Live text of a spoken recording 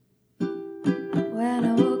When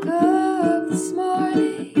I woke up this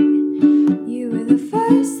morning, you were the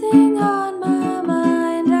first thing on my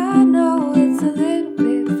mind. I know it's a little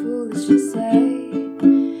bit foolish to say.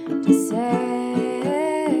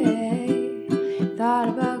 Thought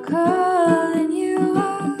about calling you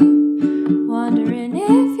up, wondering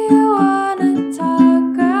if you wanna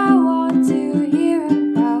talk. I want to hear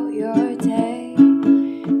about your day.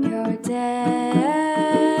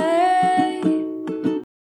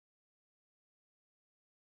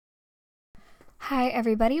 Hi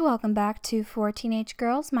everybody, welcome back to For Teenage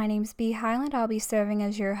Girls. My name's Bea Highland. I'll be serving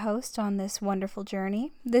as your host on this wonderful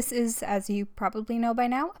journey. This is, as you probably know by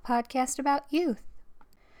now, a podcast about youth.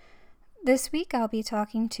 This week I'll be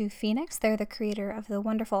talking to Phoenix. They're the creator of the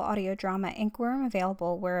wonderful audio drama Inkworm,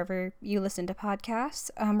 available wherever you listen to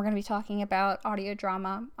podcasts. We're going to be talking about audio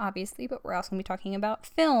drama, obviously, but we're also going to be talking about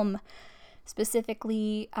film.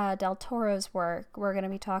 Specifically, Del Toro's work. We're going to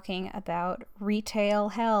be talking about retail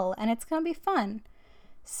hell, and it's going to be fun.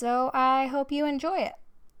 So I hope you enjoy it.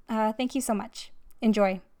 Thank you so much.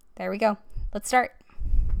 Enjoy. There we go. Let's start.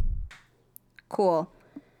 Cool.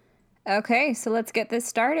 Okay, so let's get this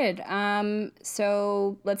started.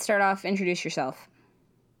 So let's start off. Introduce yourself.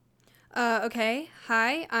 Okay.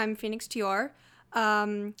 Hi, I'm Phoenix Tior.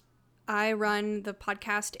 I run the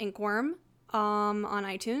podcast Inkworm on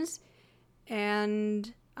iTunes.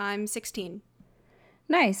 And I'm 16.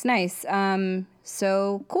 Nice.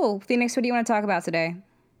 So cool. Phoenix, what do you want to talk about today?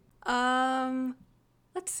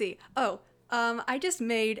 Let's see. I just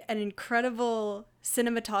made an incredible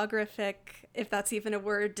cinematographic, if that's even a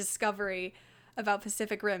word, discovery about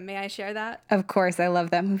Pacific Rim. May I share that? Of course. I love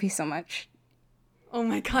that movie so much. Oh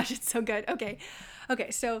my gosh, it's so good. Okay,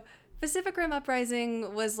 so Pacific Rim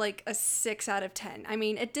Uprising was like a 6 out of 10. I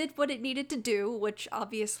mean, it did what it needed to do, which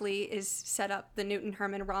obviously is set up the Newton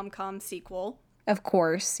Herman rom-com sequel. Of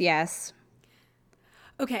course, yes.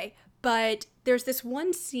 Okay, but there's this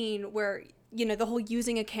one scene where, the whole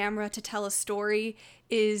using a camera to tell a story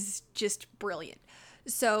is just brilliant.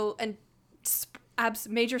 So, and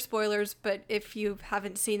major spoilers, but if you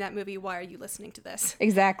haven't seen that movie, why are you listening to this?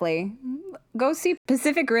 Exactly. Go see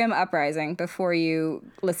Pacific Rim Uprising before you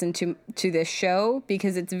listen to this show,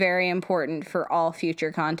 because it's very important for all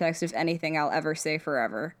future context of anything I'll ever say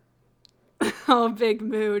forever. Oh, big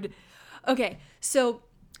mood. Okay, so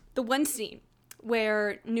the one scene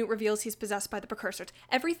where Newt reveals he's possessed by the precursors,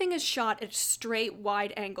 everything is shot at a straight,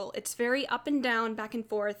 wide angle. It's very up and down, back and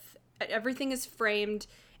forth. Everything is framed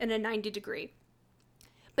in a 90-degree.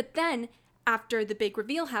 But then, after the big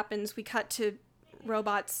reveal happens, we cut to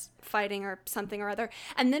robots fighting or something or other,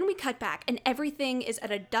 and then we cut back, and everything is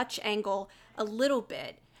at a Dutch angle a little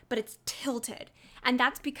bit, but it's tilted. And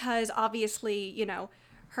that's because, obviously,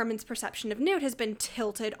 Herman's perception of Newt has been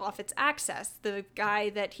tilted off its axis. The guy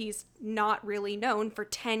that he's not really known for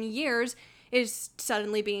 10 years is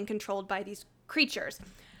suddenly being controlled by these creatures.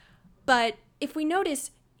 But if we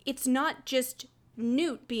notice, it's not just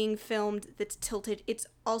Newt being filmed that's tilted, it's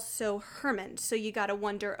also Herman. So you gotta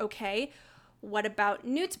wonder, okay, what about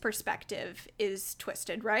Newt's perspective is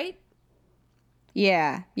twisted, right?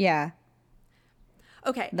 Yeah.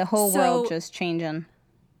 Okay. The whole world just changing.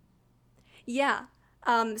 Yeah.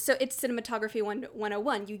 So it's cinematography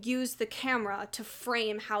 101. You use the camera to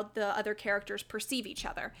frame how the other characters perceive each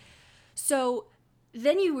other. So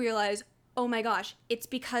then you realize, oh my gosh, it's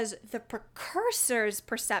because the precursor's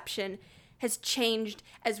perception has changed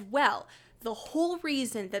as well. The whole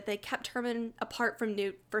reason that they kept Herman apart from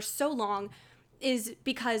Newt for so long is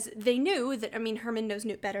because they knew that, Herman knows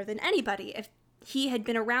Newt better than anybody. If he had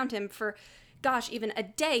been around him for, even a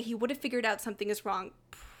day, he would have figured out something is wrong.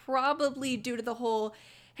 Probably due to the whole,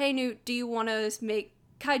 hey Newt, do you want to make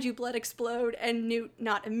kaiju blood explode? And Newt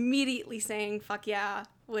not immediately saying, fuck yeah,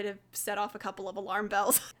 would have set off a couple of alarm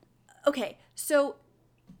bells. Okay, so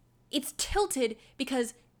it's tilted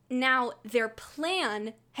because now their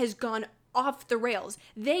plan has gone off the rails.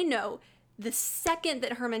 They know the second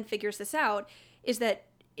that Herman figures this out is that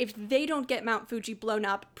if they don't get Mount Fuji blown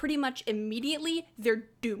up pretty much immediately, they're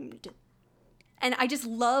doomed. And I just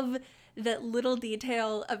love that little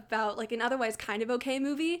detail about like an otherwise kind of okay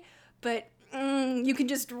movie, but you can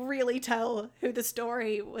just really tell who the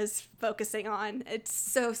story was focusing on. It's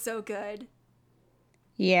so good.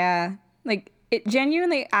 Yeah, like it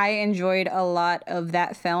genuinely, I enjoyed a lot of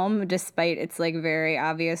that film despite its like very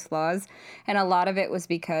obvious flaws, and a lot of it was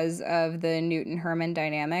because of the Newt and Herman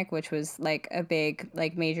dynamic, which was like a big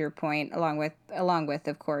like major point, along with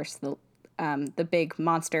of course the big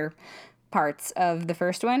monster parts of the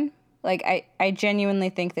first one. Like, I genuinely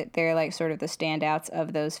think that they're, like, sort of the standouts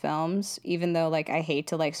of those films, even though, like, I hate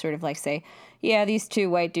to, like, sort of, like, say, yeah, these two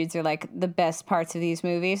white dudes are, like, the best parts of these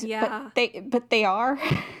movies. Yeah. But they are.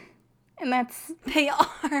 And that's... They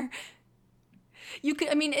are.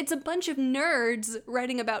 It's a bunch of nerds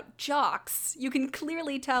writing about jocks. You can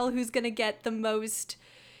clearly tell who's going to get the most,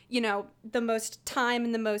 the most time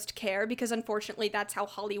and the most care, because unfortunately that's how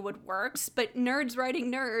Hollywood works. But nerds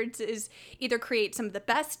writing nerds is either create some of the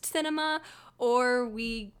best cinema or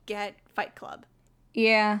we get Fight Club.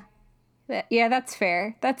 Yeah. Yeah, that's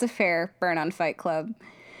fair. That's a fair burn on Fight Club.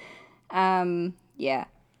 Yeah.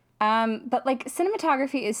 But, like,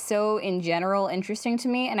 cinematography is so, in general, interesting to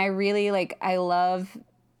me, and I really, like, I love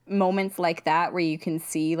moments like that where you can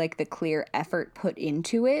see, like, the clear effort put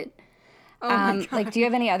into it. Oh my God. Like, do you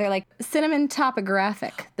have any other, like,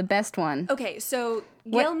 cinematographic, the best one? Okay, so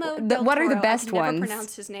Guillermo del what are the Toro, best I can never ones?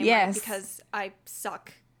 pronounce his name Yes. right because I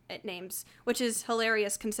suck at names, which is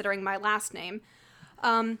hilarious considering my last name.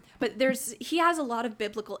 But he has a lot of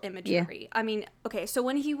biblical imagery. Yeah. I mean, okay, so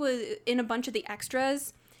when he was in a bunch of the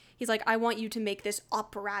extras, he's like, I want you to make this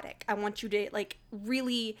operatic. I want you to, like,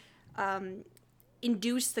 really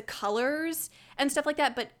induce the colors and stuff like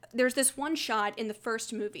that. But there's this one shot in the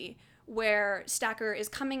first movie where Stacker is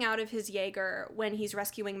coming out of his Jaeger when he's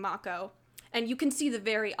rescuing Mako. And you can see the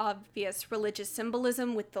very obvious religious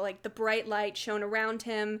symbolism with the bright light shown around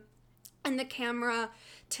him and the camera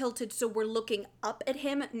tilted so we're looking up at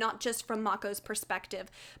him, not just from Mako's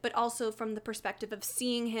perspective, but also from the perspective of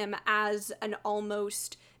seeing him as an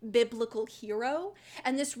almost biblical hero.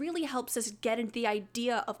 And this really helps us get into the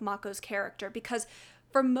idea of Mako's character, because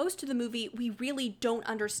for most of the movie, we really don't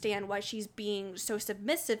understand why she's being so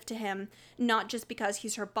submissive to him, not just because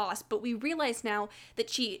he's her boss, but we realize now that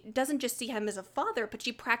she doesn't just see him as a father, but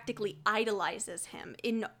she practically idolizes him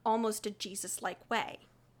in almost a Jesus-like way.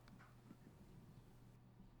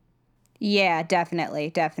 Yeah,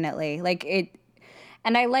 definitely. Like, it...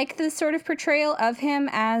 And I like the sort of portrayal of him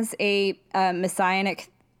as a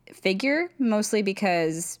messianic figure, mostly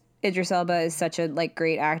because Idris Elba is such a, like,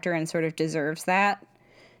 great actor and sort of deserves that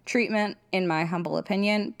treatment, in my humble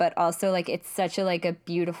opinion. But also, like, it's such a, like, a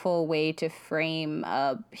beautiful way to frame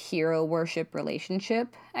a hero worship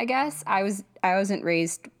relationship, I guess. I wasn't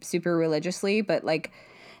raised super religiously, but, like,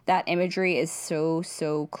 that imagery is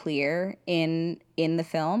so clear in the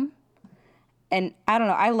film. And I don't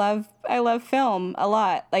know, I love film a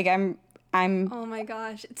lot. Like, I'm Oh my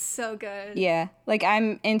gosh, it's so good. yeah, like,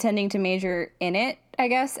 I'm intending to major in it, I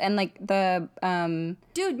guess, and, like, the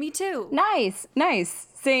Dude, me too. nice.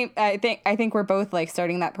 Same. I think we're both, like,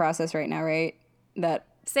 starting that process right now, right? That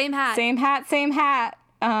Same hat. same hat. Same hat.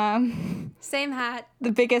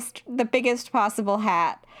 The biggest possible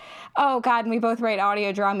hat. Oh God, and we both write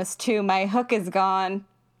audio dramas too. My hook is gone.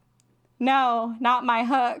 No, not my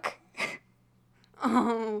hook.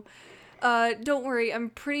 Oh, don't worry.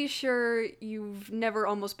 I'm pretty sure you've never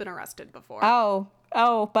almost been arrested before. Oh,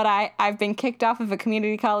 but I've been kicked off of a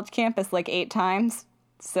community college campus like 8 times.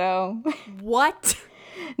 So What?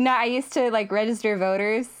 no, I used to, like, register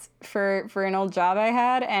voters for an old job I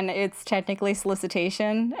had, and it's technically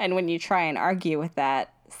solicitation. And when you try and argue with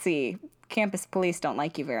that, see, campus police don't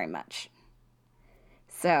like you very much.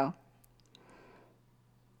 So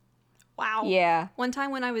Wow. yeah. One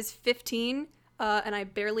time when I was 15, and I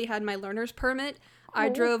barely had my learner's permit, I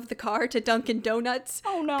drove the car to Dunkin' Donuts,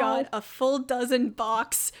 Oh, no. got a full dozen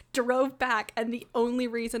box, drove back, and the only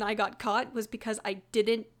reason I got caught was because I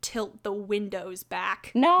didn't tilt the windows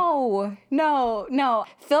back. No.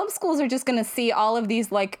 Film schools are just going to see all of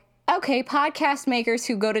these, like, okay, podcast makers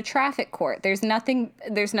who go to traffic court. There's nothing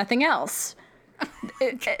else.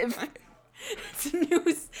 It's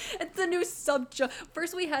a new subject.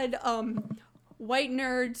 First we had white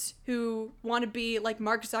nerds who want to be like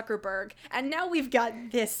Mark Zuckerberg, and now we've got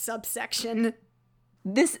this subsection.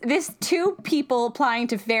 This 2 people applying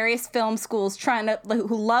to various film schools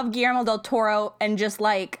who love Guillermo del Toro and just,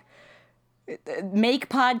 like, make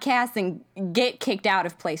podcasts and get kicked out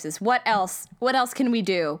of places. What else can we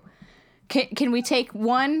do? Can we take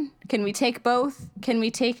one? Can we take both? Can we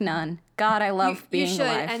take none? God, I love being you should,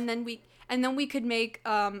 alive. and then we could make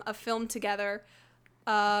a film together.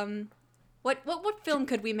 What film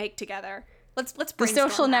could we make together? Let's The brainstorm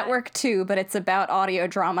Social that. Network too, but it's about audio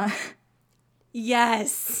drama.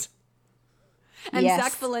 Yes. And Yes.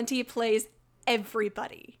 Zach Valenti plays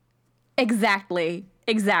everybody. Exactly.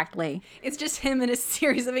 It's just him in a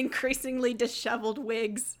series of increasingly disheveled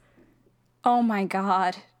wigs. Oh my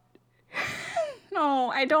God. No,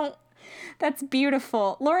 I don't. That's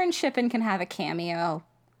beautiful. Lauren Shippen can have a cameo.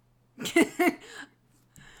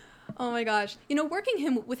 Oh my gosh. You know,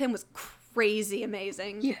 working with him was crazy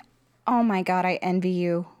amazing. Yeah. Oh my god, I envy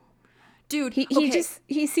you. Dude,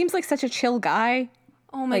 He seems like such a chill guy.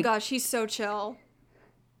 Oh my gosh, he's so chill.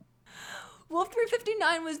 Wolf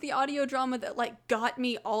 359 was the audio drama that like got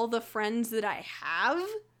me all the friends that I have.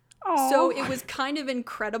 Oh. So it was kind of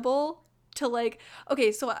incredible to like,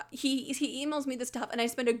 okay, so he emails me this stuff and I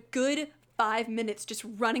spend a good 5 minutes just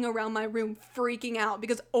running around my room freaking out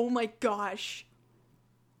because oh my gosh.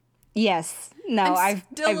 Yes. No, I've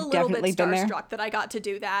still a little definitely bit been there. starstruck that I got to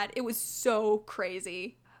do that. It was so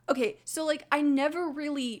crazy. Okay, so like I never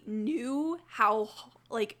really knew how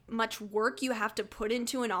like much work you have to put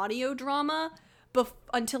into an audio drama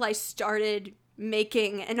until I started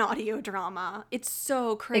making an audio drama. It's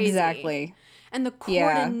so crazy. Exactly. And the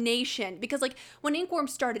coordination, because like when Inkworm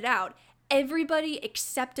started out, everybody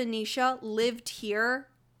except Anisha lived here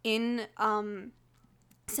in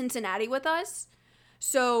Cincinnati with us.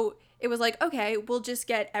 So it was like, okay, we'll just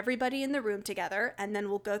get everybody in the room together and then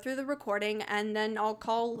we'll go through the recording and then I'll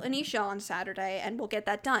call Anisha on Saturday and we'll get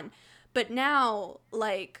that done. But now,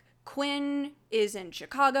 like, Quinn is in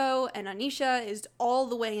Chicago and Anisha is all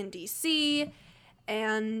the way in DC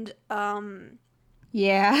and,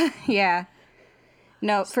 Yeah.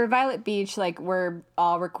 No, for Violet Beach, like, we're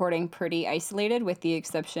all recording pretty isolated with the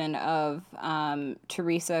exception of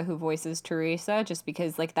Teresa, who voices Teresa, just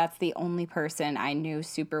because, like, that's the only person I knew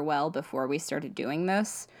super well before we started doing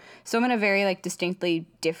this. So I'm in a very, like, distinctly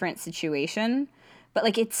different situation. But,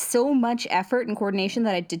 like, it's so much effort and coordination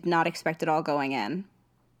that I did not expect it all going in.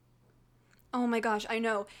 oh my gosh, I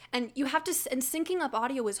know. And you have to, and syncing up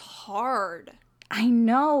audio is hard. I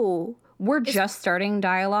know. We're just starting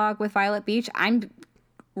dialogue with Violet Beach. I'm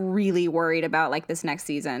really worried about like this next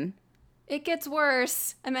season. It gets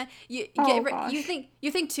worse. I mean, you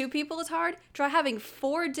think 2 people is hard? Try having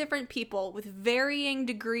 4 different people with varying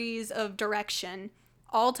degrees of direction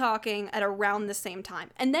all talking at around the same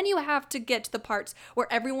time. And then you have to get to the parts where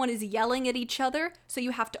everyone is yelling at each other, so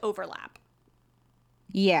you have to overlap.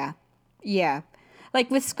 Yeah. Like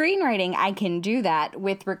with screenwriting, I can do that.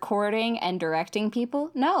 With recording and directing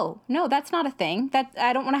people, no, that's not a thing. That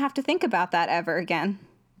I don't want to have to think about that ever again.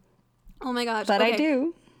 Oh my gosh. But okay. I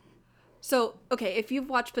do. So, okay, if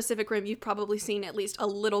you've watched Pacific Rim, you've probably seen at least a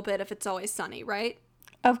little bit of It's Always Sunny, right?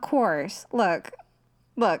 Of course. Look,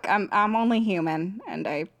 I'm only human, and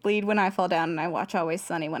I bleed when I fall down, and I watch Always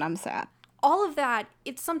Sunny when I'm sad. All of that,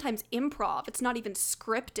 it's sometimes improv. It's not even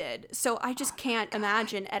scripted. So I just can't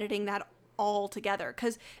imagine editing that all together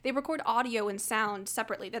because they record audio and sound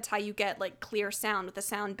separately. That's how you get like clear sound with the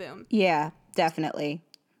sound boom. Yeah, definitely.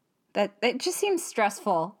 That just seems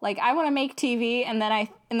stressful. Like I want to make TV and then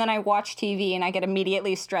I watch TV and I get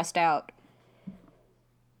immediately stressed out.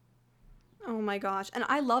 Oh my gosh. And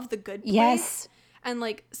I love The Good Place. Yes. And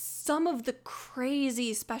like some of the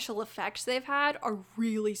crazy special effects they've had are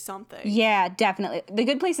really something. Yeah, definitely. The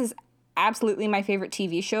Good Place is absolutely my favorite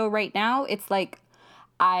TV show right now. It's like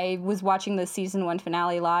I was watching the season 1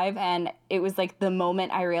 finale live, and it was like the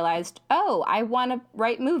moment I realized, oh, I want to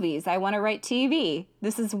write movies. I want to write TV.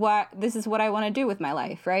 This is what I want to do with my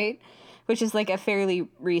life, right? Which is like a fairly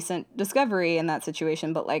recent discovery in that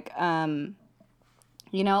situation, but like,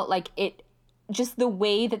 you know, like it, just the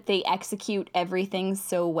way that they execute everything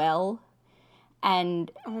so well. And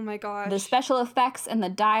oh my gosh, the special effects and the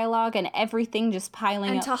dialogue and everything just piling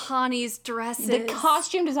and up. And Tahani's dresses. The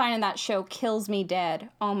costume design in that show kills me dead.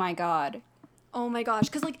 Oh my god. Oh my gosh,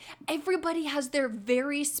 because like everybody has their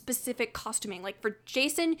very specific costuming. Like for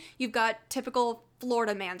Jason, you've got typical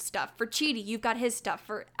Florida man stuff. For Chidi, you've got his stuff.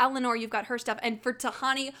 For Eleanor, you've got her stuff. And for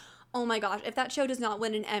Tahani, oh my gosh, if that show does not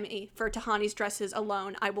win an Emmy for Tahani's dresses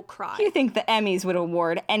alone, I will cry. You think the Emmys would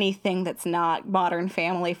award anything that's not Modern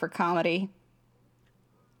Family for comedy?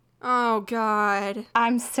 Oh, God.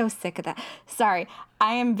 I'm so sick of that. Sorry.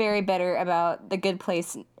 I am very bitter about The Good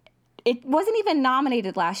Place. It wasn't even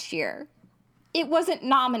nominated last year. It wasn't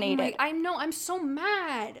nominated. I know. I'm so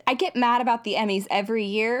mad. I get mad about the Emmys every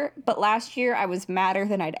year, but last year I was madder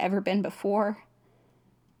than I'd ever been before.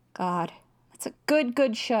 God. It's a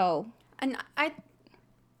good show. And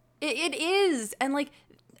it is. And like,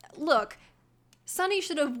 look, Sunny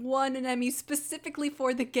should have won an Emmy specifically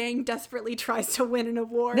for The Gang Desperately Tries to Win an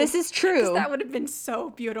Award. This is true. Because that would have been so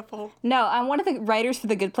beautiful. No, one of the writers for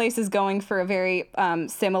The Good Place is going for a very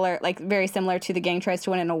similar to The Gang Tries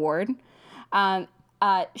to Win an Award.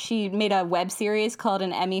 She made a web series called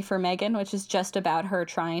An Emmy for Megan, which is just about her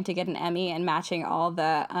trying to get an Emmy and matching all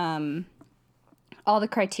the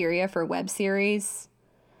criteria for web series.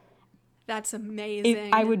 That's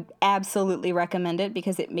amazing. I would absolutely recommend it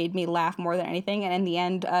because it made me laugh more than anything. And in the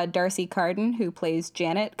end, Darcy Carden, who plays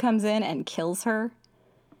Janet, comes in and kills her.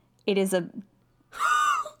 It is a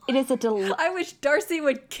delight. I wish Darcy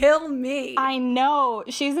would kill me. I know.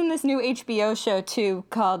 She's in this new HBO show too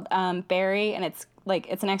called Barry, and it's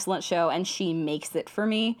an excellent show, and she makes it for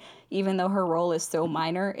me, even though her role is so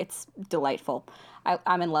minor. It's delightful.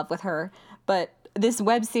 I'm in love with her. But this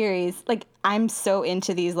web series, like, I'm so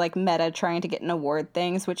into these, like, meta trying to get an award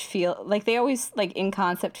things, which feel like they always, like, in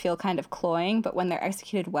concept feel kind of cloying, but when they're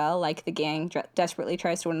executed well, like the gang desperately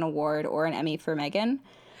tries to win an award or an Emmy for Megan,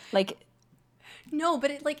 like... No,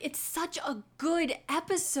 but it's such a good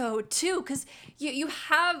episode too, because you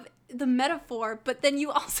have the metaphor, but then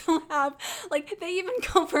you also have, like, they even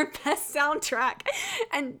go for best soundtrack,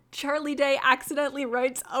 and Charlie Day accidentally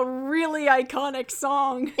writes a really iconic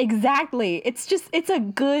song. Exactly.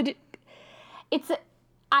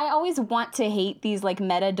 I always want to hate these, like,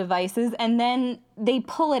 meta devices, and then they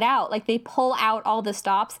pull it out. Like, they pull out all the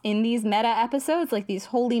stops in these meta episodes, like these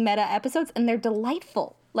wholly meta episodes, and they're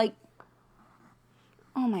delightful. Like,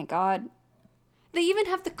 oh my God. They even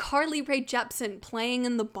have the Carly Rae Jepsen playing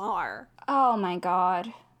in the bar. Oh my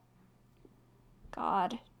God.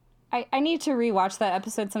 I need to rewatch that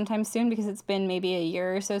episode sometime soon because it's been maybe a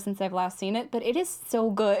year or so since I've last seen it, but it is so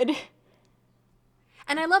good.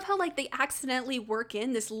 And I love how, like, they accidentally work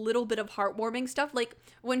in this little bit of heartwarming stuff. Like,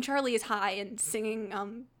 when Charlie is high and singing,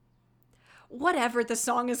 whatever the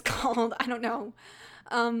song is called, I don't know.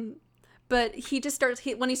 But he just starts,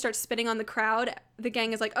 when he starts spitting on the crowd, the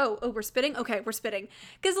gang is like, oh, we're spitting? Okay, we're spitting.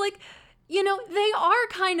 Because, like, you know, they are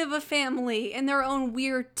kind of a family in their own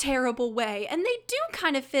weird, terrible way. And they do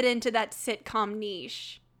kind of fit into that sitcom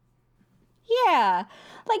niche. Yeah.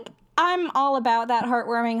 Like, I'm all about that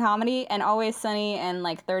heartwarming comedy, and Always Sunny and,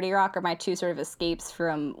 like, 30 Rock are my two sort of escapes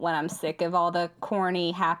from when I'm sick of all the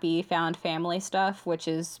corny, happy, found family stuff, which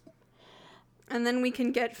is... And then we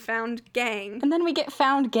can get Found Gang.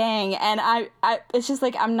 And I it's just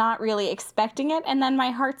like I'm not really expecting it, and then my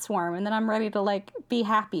heart's warm, and then I'm ready to, like, be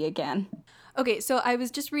happy again. Okay, so I was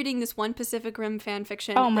just reading this one Pacific Rim fan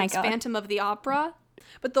fiction, God. Phantom of the Opera,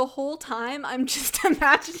 but the whole time I'm just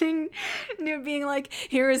imagining it being like,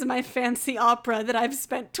 here is my fancy opera that I've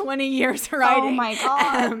spent 20 years writing. Oh my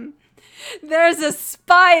God. There's a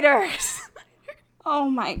spider. Oh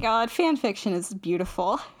my God, fan fiction is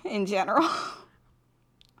beautiful in general.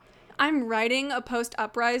 I'm writing a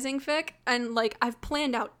post-uprising fic, and, like, I've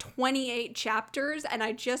planned out 28 chapters, and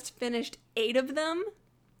I just finished 8 of them.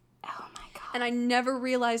 Oh my God. And I never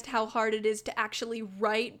realized how hard it is to actually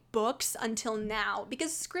write books until now,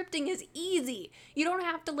 because scripting is easy. You don't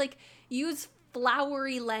have to, like, use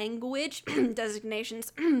flowery language,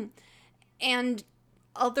 designations, and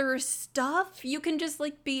other stuff. You can just,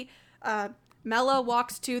 like, be, Mela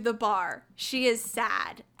walks to the bar. She is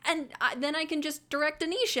sad. And then I can just direct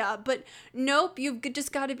Anisha. But nope, you've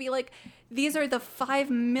just got to be like, these are the 5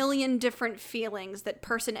 million different feelings that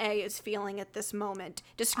person A is feeling at this moment,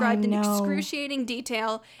 described in excruciating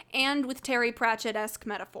detail and with Terry Pratchett-esque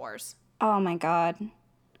metaphors. Oh my God.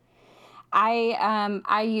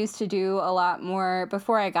 I used to do a lot more,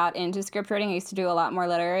 before I got into script writing, I used to do a lot more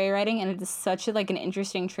literary writing, and it is such a, like, an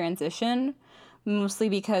interesting transition, mostly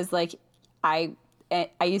because, like, I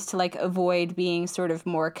used to, like, avoid being sort of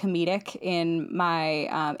more comedic in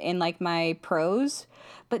my prose,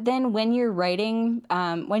 but then when you're writing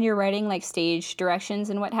like stage directions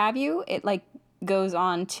and what have you, it, like, goes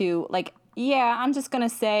on to, like, yeah, I'm just gonna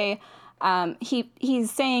say, he's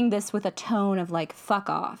saying this with a tone of, like, fuck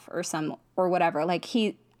off or whatever, like,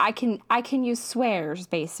 I can use swears,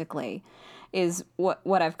 basically, is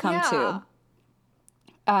what I've come to.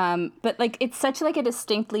 But, like, it's such, like, a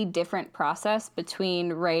distinctly different process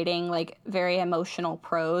between writing, like, very emotional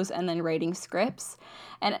prose and then writing scripts.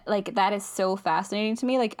 And, like, that is so fascinating to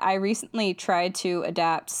me. Like, I recently tried to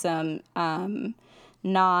adapt some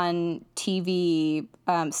non-TV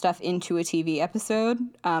stuff into a TV episode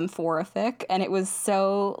for a fic. And it was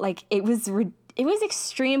so, like, it was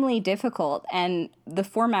extremely difficult. And the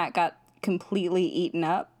format got completely eaten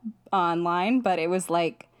up online. But it was,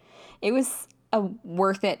 like, it was a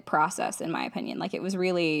worth it process, in my opinion. Like, it was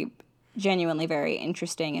really genuinely very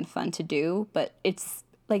interesting and fun to do, but it's,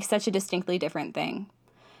 like, such a distinctly different thing.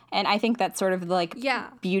 And I think that's sort of the, like,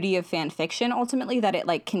 beauty of fan fiction, ultimately, that it,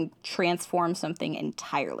 like, can transform something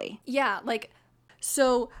entirely. Yeah, like,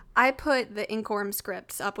 so I put the Incorm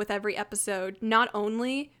scripts up with every episode, not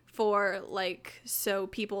only for, like, so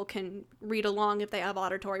people can read along if they have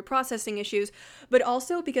auditory processing issues, but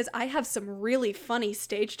also because I have some really funny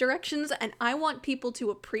stage directions, and I want people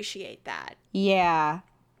to appreciate that. Yeah.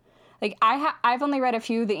 Like, I've only read a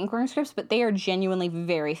few of the Inkwing scripts, but they are genuinely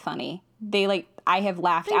very funny. They, like, I have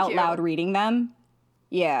laughed Thank out you. loud reading them.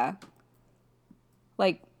 Yeah.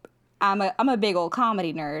 Like, I'm a big old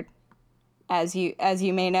comedy nerd, as you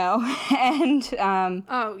may know. And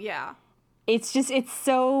Oh, yeah. it's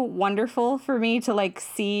so wonderful for me to, like,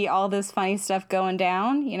 see all this funny stuff going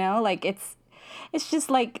down, you know? Like, it's just,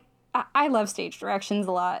 like, I love stage directions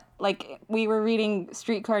a lot. Like, we were reading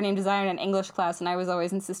Streetcar Named Desire in English class, and I was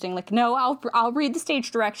always insisting, like, no, I'll read the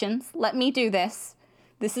stage directions. Let me do this.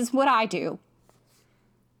 This is what I do.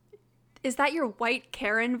 Is that your white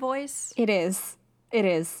Karen voice? It is.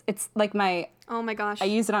 It's like Oh my gosh. I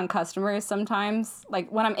use it on customers sometimes, like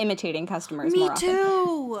when I'm imitating customers Me more often.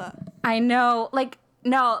 too. I know, like,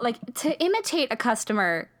 no, like, to imitate a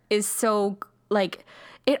customer is so, like,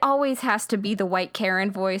 it always has to be the white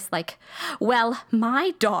Karen voice, like, well,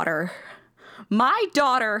 my daughter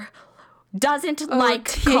doesn't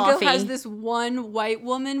like Diego coffee. has this one white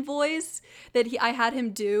woman voice that I had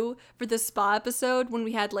him do for the spa episode when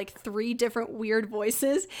we had like 3 different weird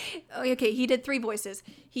voices. Okay, he did 3 voices.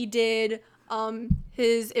 He did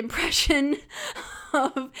his impression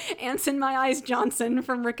of Anson My Eyes Johnson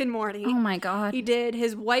from Rick and Morty. Oh my God. He did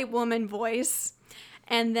his white woman voice.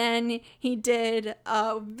 And then he did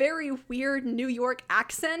a very weird New York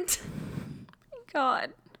accent.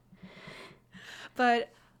 God. But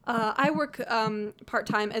I work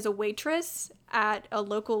part-time as a waitress at a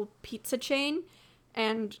local pizza chain.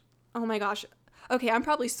 And, oh my gosh. Okay, I'm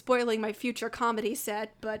probably spoiling my future comedy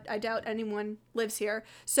set, but I doubt anyone lives here.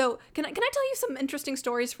 So, can I tell you some interesting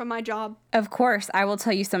stories from my job? Of course, I will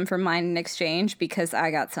tell you some from mine in exchange because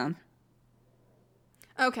I got some.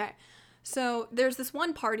 Okay. So there's this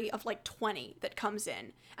one party of like 20 that comes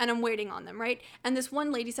in and I'm waiting on them, right? And this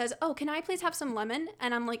one lady says, oh, can I please have some lemon?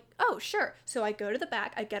 And I'm like, oh, sure. So I go to the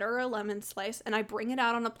back, I get her a lemon slice and I bring it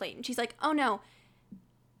out on a plate. And she's like, oh no,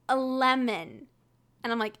 a lemon.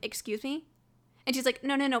 And I'm like, excuse me? And she's like,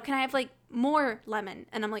 no, can I have like more lemon?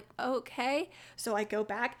 And I'm like, okay. So I go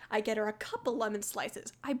back, I get her a couple lemon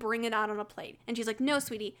slices. I bring it out on a plate. And she's like, no,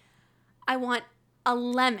 sweetie, I want a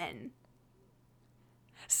lemon.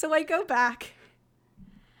 So I go back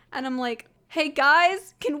and I'm like, hey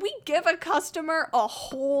guys, can we give a customer a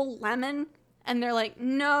whole lemon? And they're like,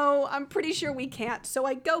 no, I'm pretty sure we can't. So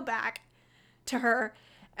I go back to her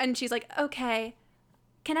and she's like, okay,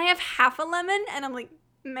 can I have half a lemon? And I'm like,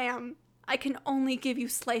 ma'am, I can only give you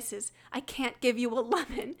slices. I can't give you a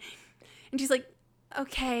lemon. And she's like,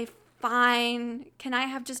 okay, fine. Can I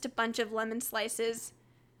have just a bunch of lemon slices?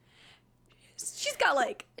 She's got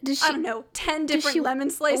like, I don't know, 10 different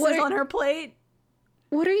lemon slices on her plate.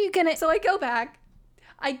 What are you gonna... So I go back,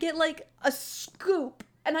 I get like a scoop,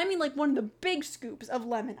 and I mean like one of the big scoops of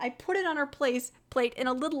lemon. I put it on her plate in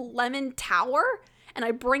a little lemon tower, and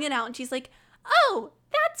I bring it out, and she's like, oh,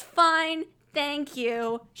 that's fine, thank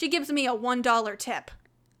you. She gives me a $1 tip.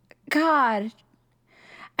 God.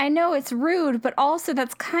 I know it's rude, but also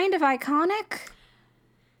that's kind of iconic.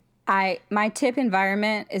 My tip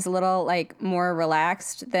environment is a little like more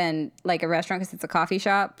relaxed than like a restaurant because it's a coffee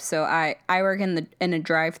shop. So I work in a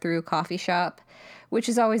drive-through coffee shop, which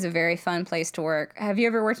is always a very fun place to work. Have you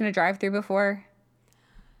ever worked in a drive-through before?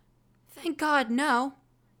 Thank God, no.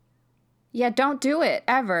 Yeah, don't do it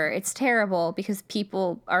ever. It's terrible because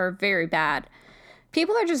people are very bad.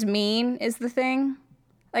 People are just mean is the thing.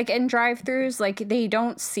 Like in drive-thrus, like they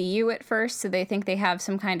don't see you at first, so they think they have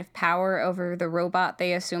some kind of power over the robot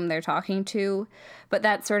they assume they're talking to. But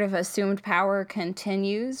that sort of assumed power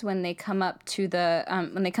continues when they come up to the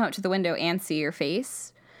window and see your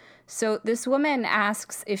face. So this woman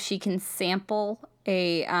asks if she can sample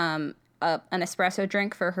an espresso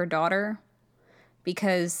drink for her daughter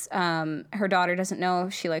because her daughter doesn't know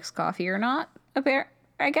if she likes coffee or not.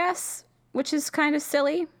 I guess, which is kind of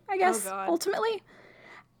silly. I guess ultimately.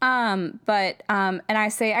 And I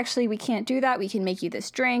say, actually, we can't do that. We can make you this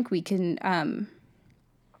drink. We can,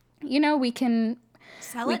 we can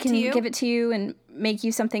give it to you and make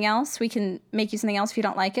you something else. We can make you something else if you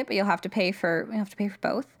don't like it, but you'll have to pay for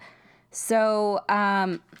both. So,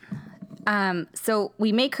 so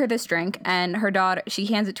we make her this drink and she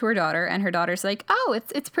hands it to her daughter and her daughter's like, oh,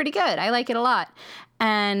 it's pretty good. I like it a lot.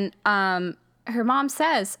 And, her mom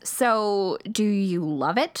says, so do you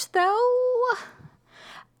love it though?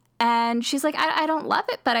 And she's like, I don't love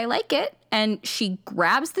it, but I like it. And she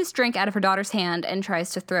grabs this drink out of her daughter's hand and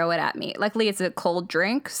tries to throw it at me. Luckily, it's a cold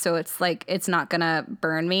drink, so it's like it's not gonna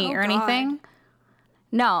burn me or anything.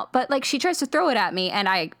 No, but like she tries to throw it at me, and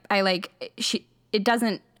it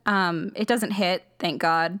doesn't hit, thank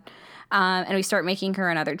God. And we start making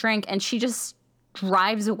her another drink, and she just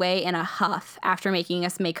drives away in a huff after making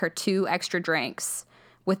us make her 2 extra drinks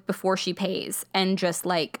before she pays, and just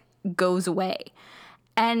like goes away.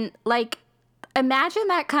 And like, imagine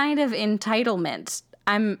that kind of entitlement.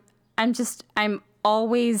 I'm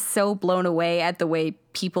always so blown away at the way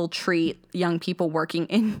people treat young people working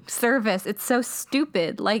in service. It's so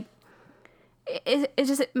stupid. Like,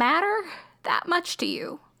 does it matter that much to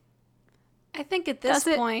you? I think at this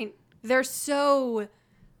point, they're so,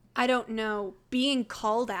 I don't know, being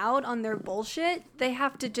called out on their bullshit. They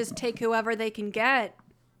have to just take whoever they can get.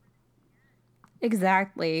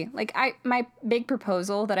 Exactly. Like, my big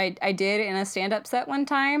proposal that I did in a stand-up set one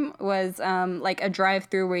time was like a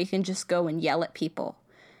drive-through where you can just go and yell at people.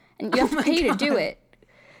 And you have to pay to do it.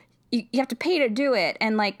 You have to pay to do it.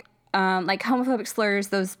 And like homophobic slurs,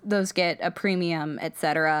 those get a premium,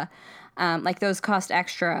 etc. Like those cost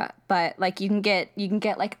extra, but like you can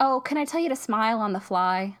get like, oh, can I tell you to smile on the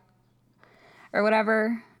fly, or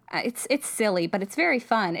whatever. It's silly, but it's very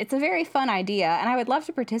fun. It's a very fun idea, and I would love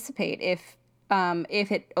to participate if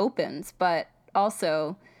it opens. But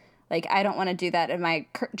also, like, I don't want to do that in my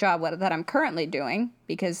job that I'm currently doing,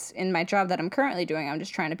 because in my job that I'm currently doing, I'm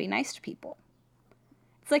just trying to be nice to people.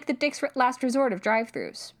 It's like the Dick's last resort of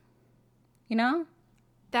drive-thrus, you know?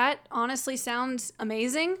 That honestly sounds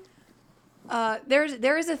amazing.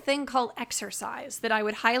 There is a thing called exercise that I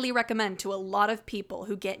would highly recommend to a lot of people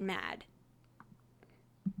who get mad.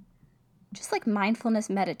 Just like mindfulness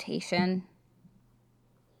meditation.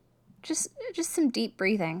 Just some deep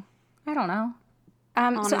breathing. I don't know.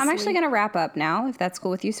 So I'm actually going to wrap up now, if that's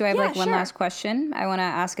cool with you. So I have one last question I want to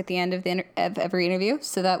ask at the end of of every interview.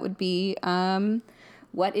 So that would be,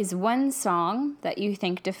 what is one song that you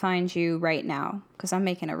think defines you right now? Because I'm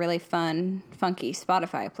making a really fun, funky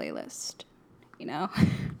Spotify playlist. You know?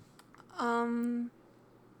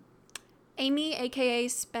 Amy, aka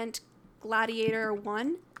Spent Gladiator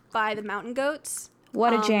 1 by the Mountain Goats.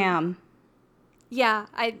 What a jam. Yeah,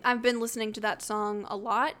 I've been listening to that song a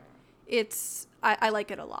lot. I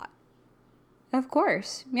like it a lot. Of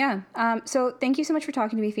course, yeah. So thank you so much for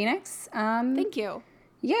talking to me, Phoenix. Thank you.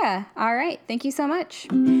 Yeah, all right. Thank you so much.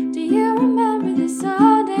 Do you remember the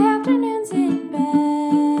Sunday afternoons in bed?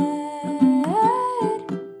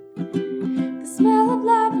 The smell of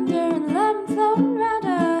lavender and lemon floating around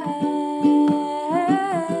our heads.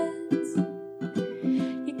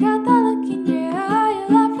 You got that look in your eye, you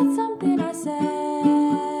laughed at something I said.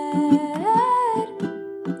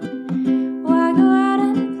 Why go out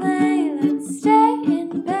and play? Let's stay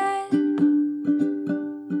in bed.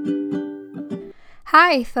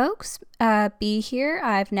 Hi, folks. B here.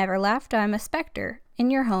 I've never left. I'm a specter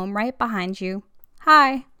in your home right behind you.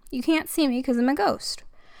 Hi. You can't see me because I'm a ghost.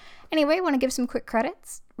 Anyway, I want to give some quick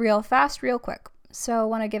credits. Real fast, real quick. So I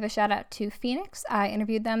want to give a shout out to Phoenix. I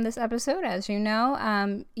interviewed them this episode, as you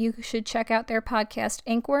know. You should check out their podcast,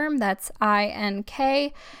 Inkworm. That's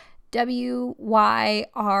INKWYRM.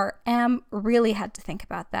 Really had to think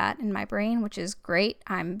about that in my brain, which is great.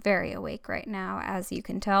 I'm very awake right now, as you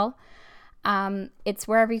can tell. It's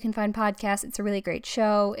wherever you can find podcasts. It's a really great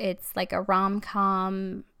show. It's like a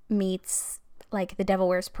rom-com meets like The Devil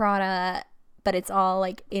Wears Prada, but it's all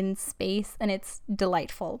like in space, and it's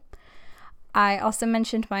delightful. I also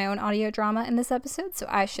mentioned my own audio drama in this episode, so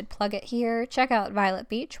I should plug it here. Check out Violet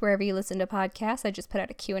Beach wherever you listen to podcasts. I just put out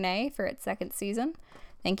a Q&A for its 2nd season.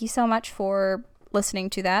 Thank you so much for listening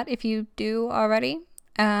to that if you do already.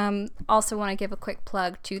 Also want to give a quick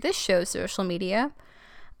plug to this show's social media.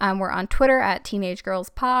 We're on Twitter at Teenage Girls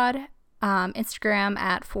Pod, Instagram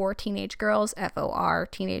at 4TeenageGirls, FOR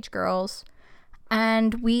Teenage Girls.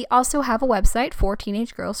 And we also have a website,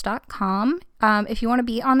 4teenagegirls.com. If you want to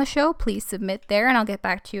be on the show, please submit there, and I'll get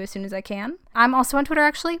back to you as soon as I can. I'm also on Twitter,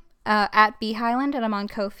 actually, at B Highland, and I'm on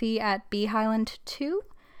Ko-fi at B Highland2.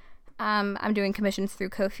 I'm doing commissions through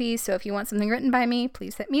Ko-fi, so if you want something written by me,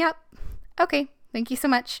 please hit me up. Okay, thank you so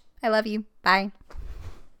much. I love you. Bye.